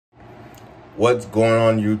What's going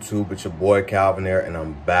on YouTube? It's your boy Calvin here, and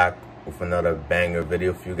I'm back with another banger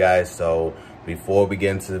video for you guys. So before we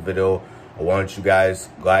get into the video, I want you guys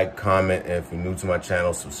like, comment, and if you're new to my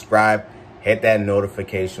channel, subscribe. Hit that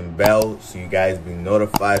notification bell so you guys be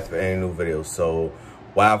notified for any new videos. So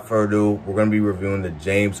without further ado, we're going to be reviewing the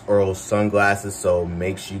James Earl sunglasses. So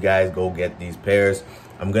make sure you guys go get these pairs.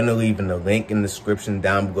 I'm going to leave in the link in the description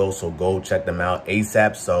down below, so go check them out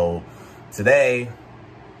ASAP. So today,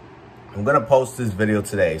 I'm going to post this video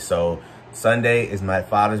today. So Sunday is my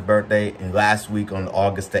father's birthday, and last week on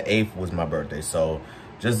August the 8th was my birthday. So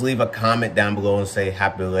just leave a comment down below and say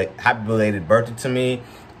happy belated birthday to me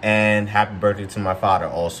and happy birthday to my father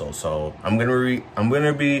also. So I'm going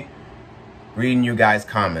to be reading you guys'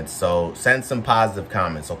 comments. So send some positive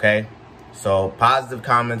comments, okay? So positive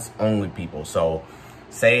comments only, people. So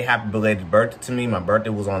say happy belated birthday to me. My birthday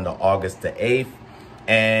was on the August the 8th,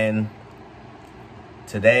 and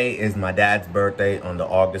today is my dad's birthday on the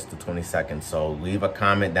August the 22nd. So leave a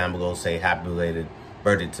comment down below, say happy belated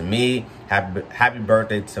birthday to me, happy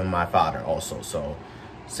birthday to my father also. So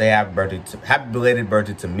say happy belated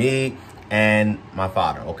birthday to me and my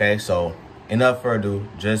father, okay? So enough further ado,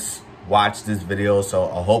 just watch this video.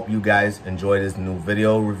 So I hope you guys enjoy this new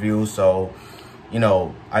video review. So, you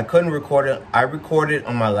know, I couldn't record it. I recorded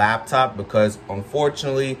on my laptop because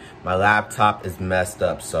unfortunately my laptop is messed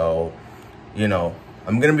up. So, you know,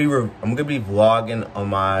 I'm gonna be vlogging on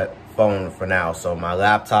my phone for now. So my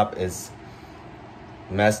laptop is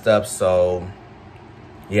messed up. So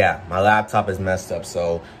yeah, my laptop is messed up.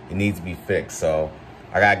 So it needs to be fixed. So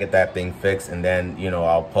I gotta get that thing fixed, and then, you know,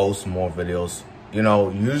 I'll post more videos. You know,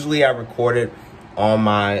 usually I record it on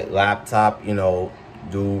my laptop, you know,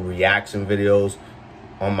 do reaction videos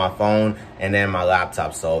on my phone and then my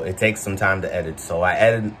laptop. So it takes some time to edit. So I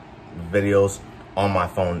edit videos on my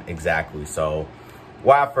phone exactly. So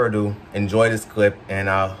without further ado, enjoy this clip, and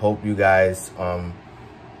I hope you guys, I'll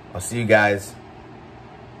see you guys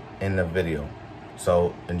in the video.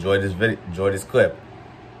 So enjoy this clip.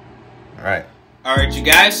 All right, you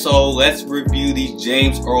guys, so let's review these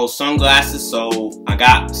James Earl sunglasses. So I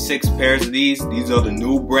got 6 pairs of these. These are the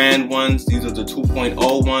new brand ones. These are the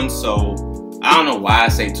 2.0 ones. So I don't know why I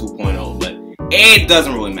say 2.0, but it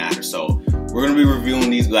doesn't really matter. So we're gonna be reviewing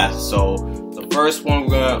these glasses. So the first one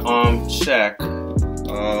we're gonna check.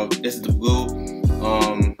 This is the blue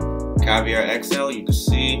Caviar XL. You can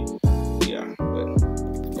see, yeah.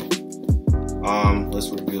 But let's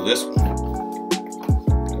review this one.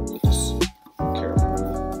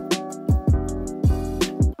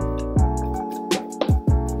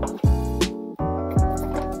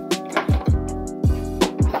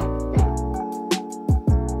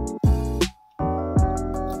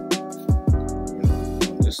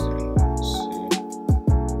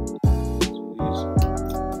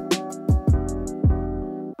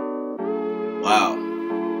 Wow,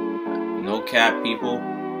 no cap, people,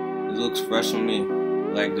 it looks fresh on me.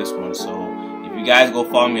 I like this one. So if you guys go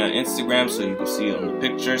follow me on Instagram so you can see it on the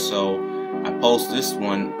picture. So I posted this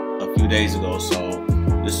one a few days ago. So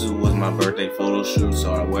this was my birthday photo shoot.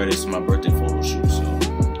 So I wear this in my birthday photo shoot.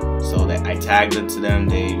 So that I tagged it to them.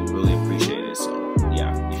 They really appreciate it. So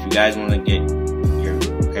yeah, if you guys want to get your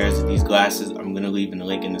pairs of these glasses, I'm gonna leave in the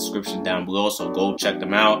link in the description down below. So go check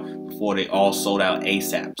them out before they all sold out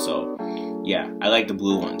ASAP. So yeah, I like the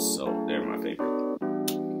blue ones, so they're my favorite.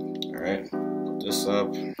 Alright, put this up.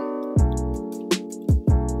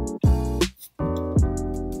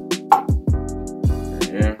 Right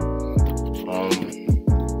here.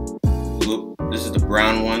 Blue, this is the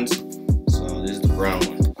brown ones. So this is the brown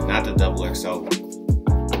one, not the double XL one.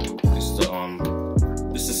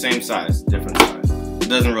 It's the same size, different size. It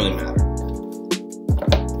doesn't really matter.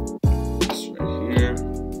 This right here.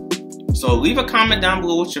 So leave a comment down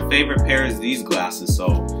below what's your favorite pairs of these glasses. So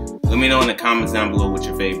let me know in the comments down below what's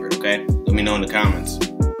your favorite, okay? Let me know in the comments.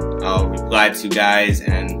 I'll reply to you guys,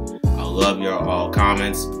 and I love your all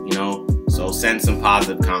comments, you know? So send some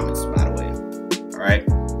positive comments, by the way. Alright?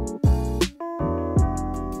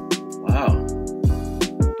 Wow.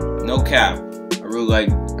 No cap. I really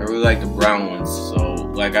like the brown ones. So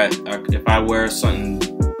like if I wear something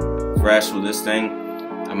fresh with this thing,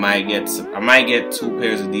 I might get 2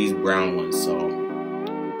 pairs of these brown ones. So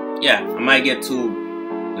yeah, I might get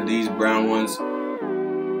 2 of these brown ones,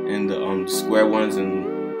 and the square ones and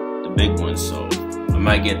the big ones. So I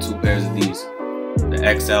might get 2 pairs of these, the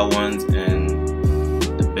XL ones and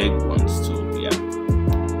the big ones too.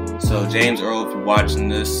 Yeah. So James Earl, if you're watching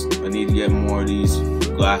this, I need to get more of these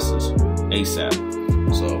glasses ASAP.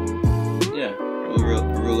 So yeah, I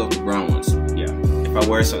really love the brown ones. Yeah. If I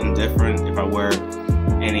wear something different, if I wear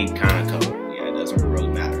any kind of color, yeah, it doesn't really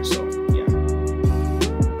matter. So yeah.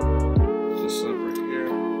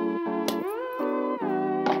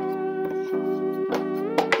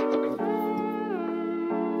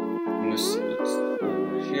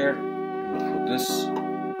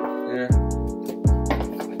 there.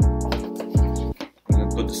 I'm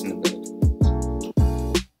gonna put this in the bag.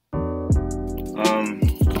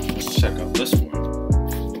 Let's check out this one.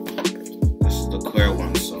 This is the clear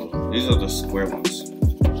one. So these are the square ones.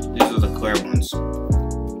 These are the clear ones.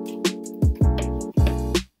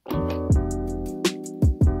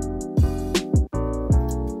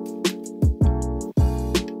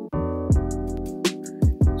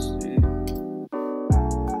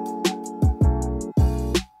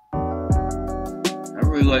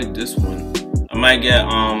 Like this one, I might get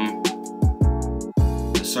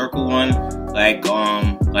the circle one, like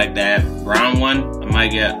that brown one. I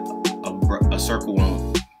might get a circle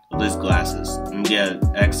one with these glasses. I'm gonna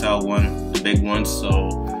get XL one, the big one. So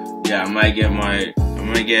yeah, I might get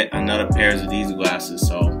another pair of these glasses.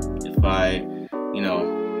 So if I, you know,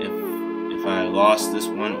 if I lost this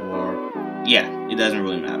one, or yeah, it doesn't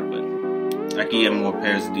really matter, but I can get more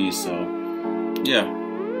pairs of these. So yeah.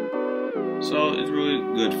 So it's really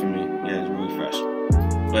good for me. Yeah, it's really fresh.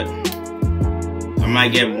 But I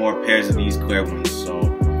might get more pairs of these clear ones. So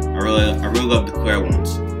I really love the clear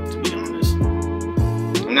ones, to be honest.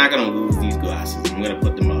 I'm not gonna lose these glasses. I'm gonna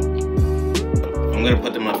put them up. I'm gonna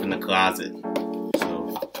put them up in the closet. So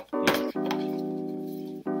yeah.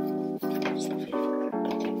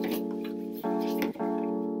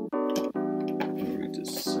 Let me read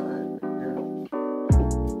this side right here.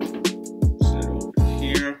 Set it over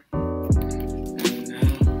here.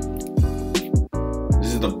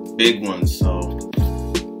 The big ones, so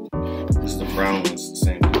this is the brown ones, the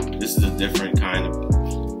same thing. This is a different kind of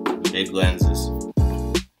big lenses.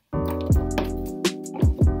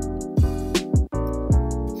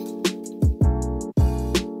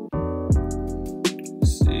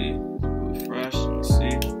 Let's see, really fresh. Let me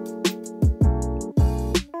see.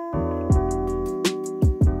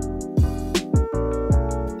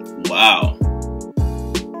 Wow.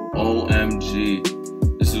 OMG.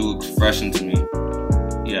 This looks fresh to me.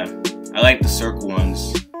 Yeah, I like the circle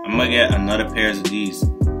ones. I'm gonna get another pair of these,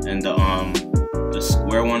 and the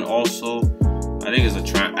square one also. I think it's a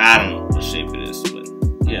I don't know what shape it is, but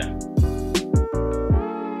yeah,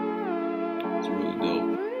 it's really dope,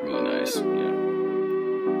 really nice. Yeah.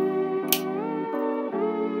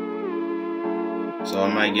 So I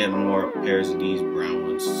might get more pairs of these brown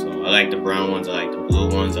ones. So I like the brown ones. I like the blue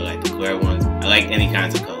ones. I like the clear ones. I like any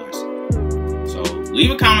kinds of colors. So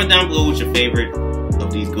leave a comment down below with your favorite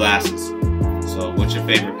of these glasses. So what's your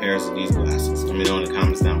favorite pairs of these glasses? Let me know in the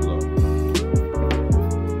comments down below.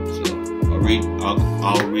 So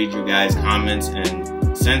I'll read you guys' comments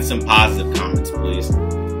and send some positive comments, please. So,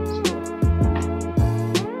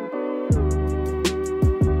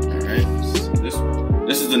 alright, this one.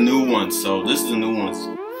 This is the new ones. So this is the new ones.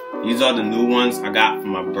 These are the new ones I got for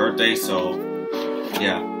my birthday. So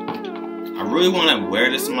yeah, I really want to wear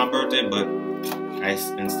this on my birthday, but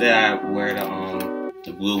instead I wear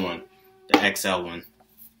the blue one, the XL one.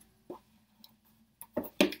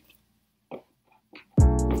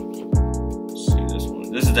 Let's see this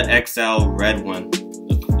one. This is the XL red one,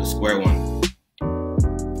 the square one.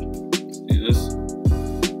 See this?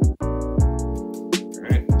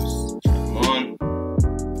 Alright, let's try them on.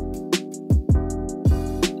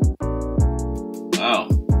 Wow.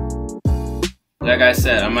 Like I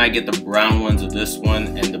said, I might get the brown ones of this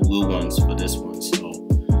one and the blue ones for this one. So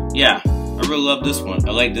yeah. I really love this one.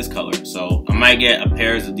 I like this color. So I might get a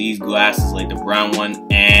pair of these glasses, like the brown one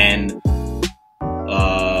and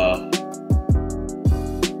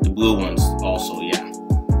the blue ones also, yeah.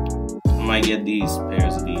 I might get these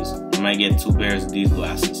pairs of these. I might get 2 pairs of these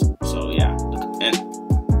glasses. So yeah.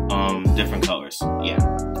 And different colors. Yeah.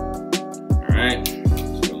 Alright.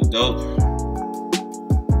 It's really dope.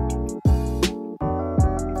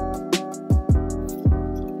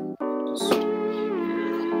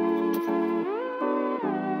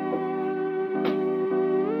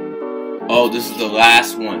 Oh, this is the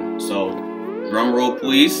last one. So, drum roll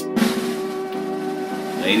please.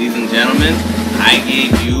 Ladies and gentlemen, I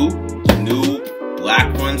gave you the new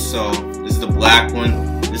black one. So, this is the black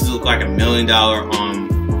one. This looks like $1 million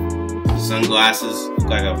sunglasses. Look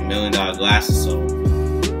like $1 million glasses. So,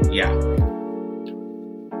 yeah.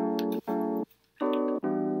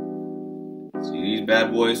 See these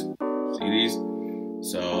bad boys? See these?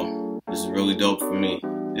 So, this is really dope for me.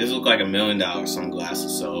 This looks like $1 million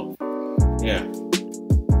sunglasses. So, yeah,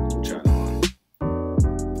 try them on.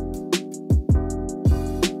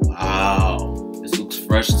 Wow, this looks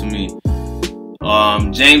fresh to me.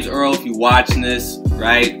 James Earl, if you're watching this,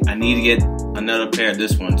 right, I need to get another pair of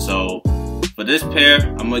this one. So for this pair,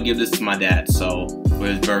 I'm gonna give this to my dad. So for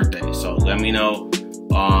his birthday. So let me know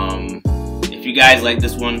if if you guys like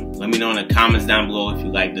this one, let me know in the comments down below if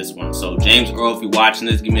you like this one. So James Earl, if you're watching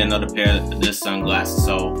this, give me another pair of this sunglasses.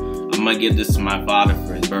 So I'm gonna give this to my father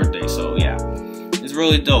for his birthday. So yeah, it's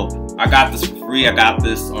really dope. I got this for free. I got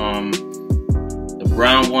this the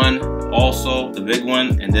brown one, also the big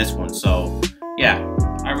one, and this one. So yeah,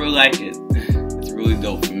 I really like it. It's really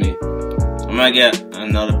dope for me. I'm gonna get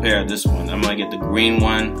another pair of this one. I'm gonna get the green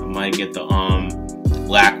one. I might get the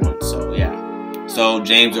black one. So yeah. So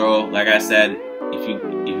James Earl, like I said, if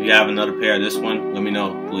you have another pair of this one, let me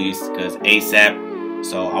know, please, because ASAP.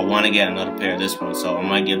 So I want to get another pair of this one. So I'm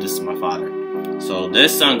gonna give this to my father. So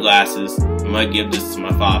this sunglasses, I'm gonna give this to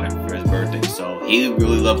my father for his birthday. So he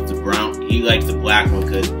really loves the brown. He likes the black one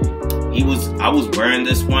because I was wearing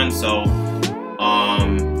this one. So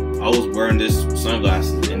I was wearing this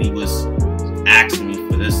sunglasses and he was asking me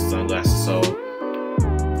for this sunglasses. So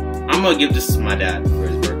I'm gonna give this to my dad for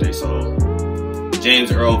his birthday. So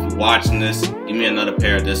James Earl, if you're watching this, give me another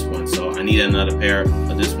pair of this one. So I need another pair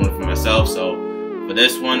of this one for myself. So for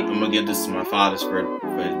this one, I'm gonna give this to my father's for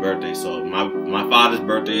his birthday. So my father's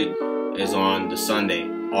birthday is on the Sunday,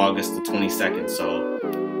 August the 22nd.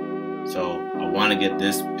 So I want to get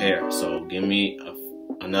this pair. So give me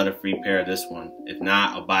another free pair of this one. If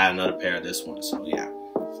not, I'll buy another pair of this one. So yeah.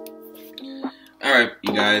 All right,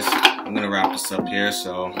 you guys, I'm gonna wrap this up here.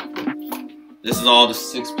 So this is all the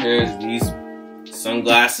 6 pairs of these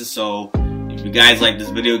sunglasses. So if you guys like this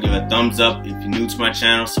video, give it a thumbs up. If you're new to my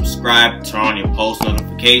channel, subscribe, turn on your post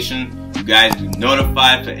notification. You guys be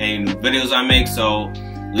notified for any new videos I make. So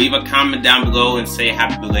leave a comment down below and say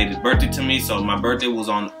happy belated birthday to me. So my birthday was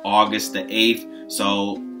on August the 8th.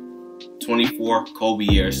 So 24 Kobe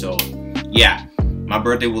year. So yeah, my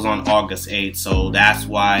birthday was on August 8th. So that's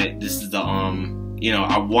why this is the you know,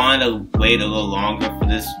 I wanted to wait a little longer for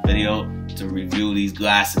this video to review these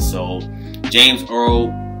glasses. So James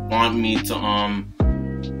Earl wanted me to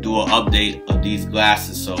do an update of these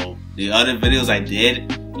glasses. So the other videos I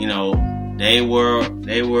did, you know, they were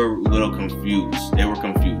a little confused. They were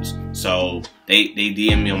confused. So they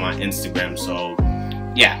DM me on my Instagram. So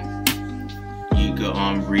yeah, you could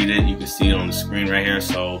read it. You can see it on the screen right here.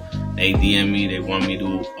 So they DM me. They want me to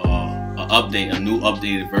do a new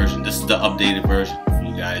updated version. This is the updated version for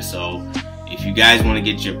you guys. So if you guys want to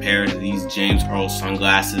get your pair of these James Earl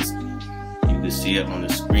sunglasses, you can see it on the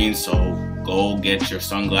screen. So go get your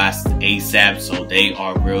sunglasses ASAP. So they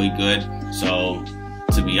are really good. So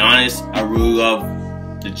to be honest, I really love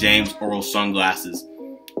the James Earl sunglasses.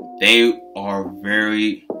 They are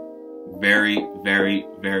very, very, very,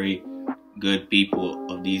 very good people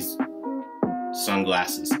of these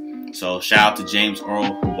sunglasses. So shout out to James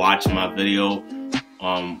Earl for watching my video,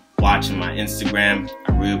 watching my Instagram.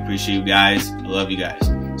 I really appreciate you guys. I love you guys.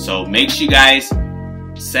 So make sure you guys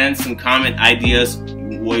send some comment ideas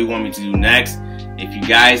what you want me to do next. If you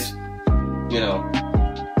guys, you know,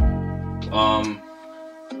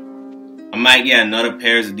 I might get another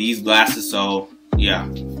pairs of these glasses. So yeah,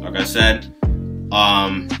 like I said,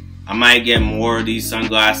 I might get more of these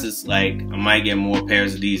sunglasses. Like I might get more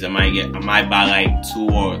pairs of these. I might buy like 2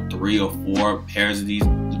 or 3 or 4 pairs of these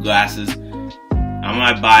glasses. I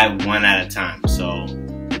might buy one at a time. So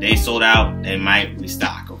if they sold out, they might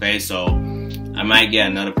restock. Okay, so I might get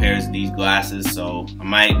another pairs of these glasses. So I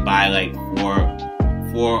might buy like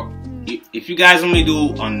 4. If you guys want me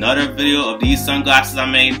to do another video of these sunglasses I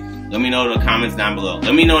made, let me know in the comments down below.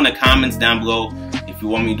 Let me know in the comments down below if you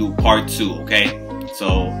want me to do part 2. Okay,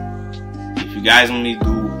 so if you guys want me to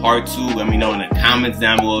do part 2, let me know in the comments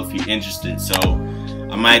down below if you're interested. So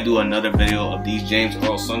I might do another video of these James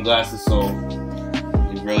Earl sunglasses. So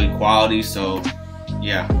they're really quality. So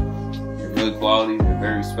yeah, they're really quality. They're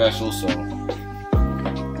very special. So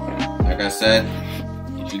like I said,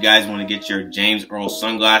 if you guys want to get your James Earl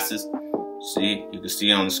sunglasses, see, you can see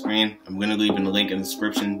it on the screen. I'm going to leave in the link in the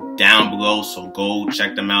description down below. So go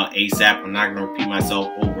check them out ASAP. I'm not going to repeat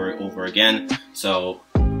myself over again. So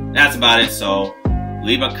that's about it. So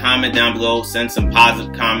leave a comment down below, send some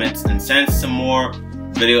positive comments, and send some more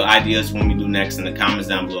video ideas when we do next in the comments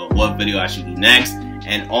down below. What video I should do next.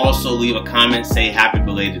 And also leave a comment, say happy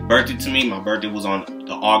belated birthday to me. My birthday was on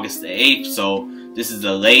the August the 8th. So this is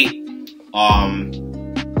a late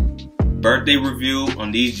birthday review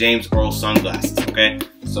on these James Earl sunglasses. Okay,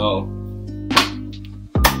 so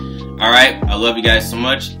alright, I love you guys so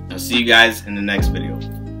much. I'll see you guys in the next video.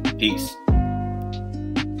 Peace.